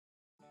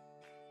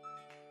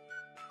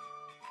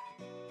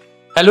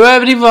Hello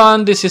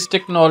everyone, this is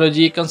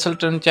Technology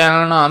Consultant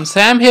channel. I'm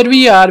Sam. Here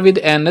we are with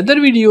another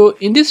video.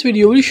 In this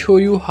video, we'll show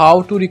you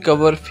how to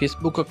recover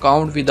Facebook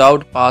account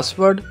without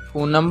password,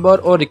 phone number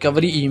or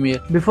recovery email.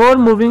 Before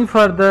moving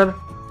further,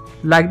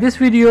 like this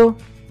video,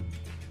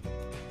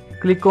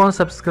 click on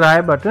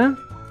subscribe button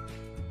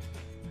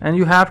and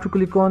you have to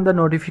click on the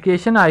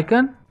notification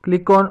icon.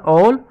 Click on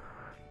all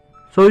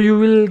so you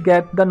will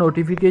get the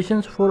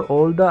notifications for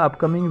all the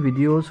upcoming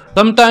videos.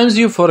 Sometimes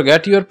you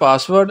forget your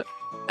password.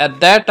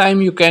 At that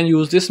time you can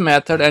use this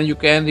method and you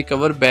can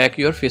recover back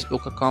your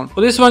Facebook account.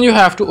 For this one you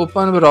have to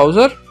open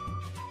browser,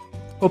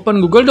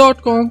 open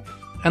google.com,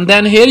 and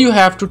then here you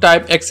have to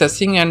type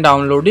accessing and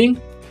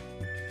downloading.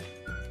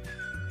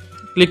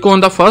 Click on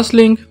the first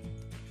link.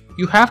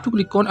 You have to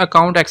click on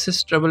account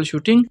access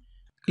troubleshooting.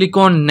 Click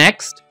on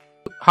next.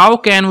 How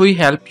can we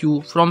help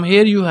you? From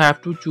here you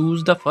have to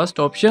choose the first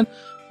option,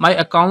 my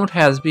account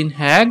has been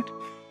hacked.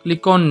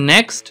 Click on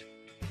next.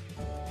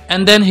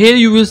 And then here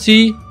you will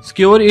see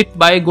secure it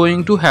by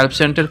going to help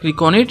center.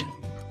 Click on it.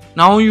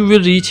 Now you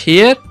will reach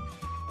here.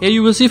 Here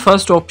you will see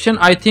first option,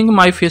 I think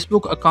my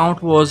Facebook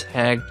account was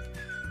hacked.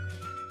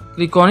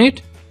 Click on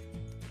it.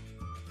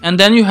 And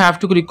then you have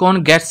to click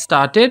on get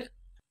started.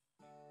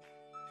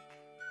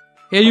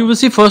 Here you will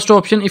see first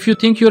option, if you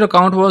think your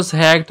account was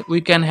hacked, we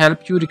can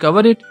help you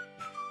recover it.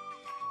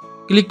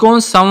 Click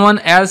on someone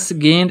else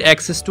gained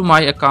access to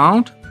my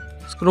account.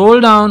 Scroll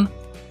down.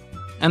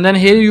 And then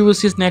here you will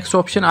see next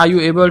option, are you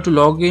able to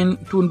log in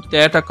to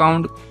that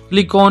account?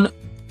 Click on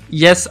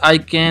yes, I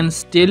can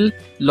still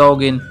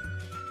log in.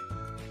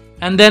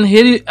 And then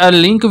here a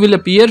link will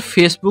appear,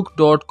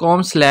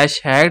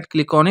 facebook.com/hacked.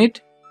 Click on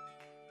it.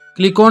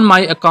 Click on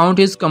my account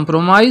is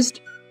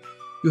compromised.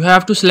 You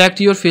have to select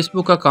your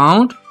Facebook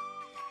account.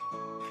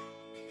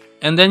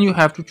 And then you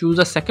have to choose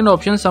the second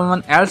option,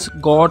 someone else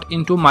got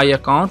into my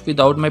account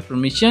without my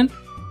permission.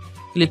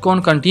 Click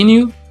on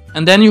continue.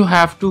 And then you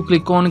have to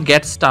click on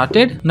get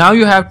started. Now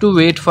you have to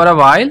wait for a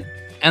while,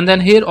 and then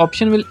here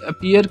option will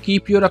appear,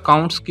 keep your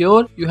account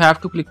secure. You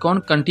have to click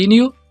on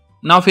continue.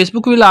 Now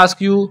Facebook will ask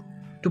you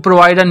to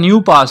provide a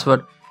new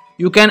password.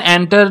 You can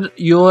enter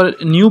your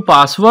new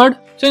password.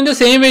 So in the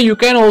same way you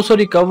can also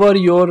recover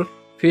your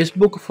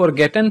Facebook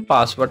forgotten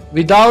password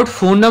without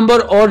phone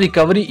number or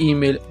recovery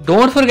email.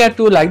 Don't forget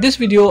to like this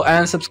video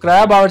and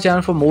subscribe our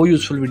channel for more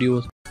useful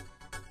videos.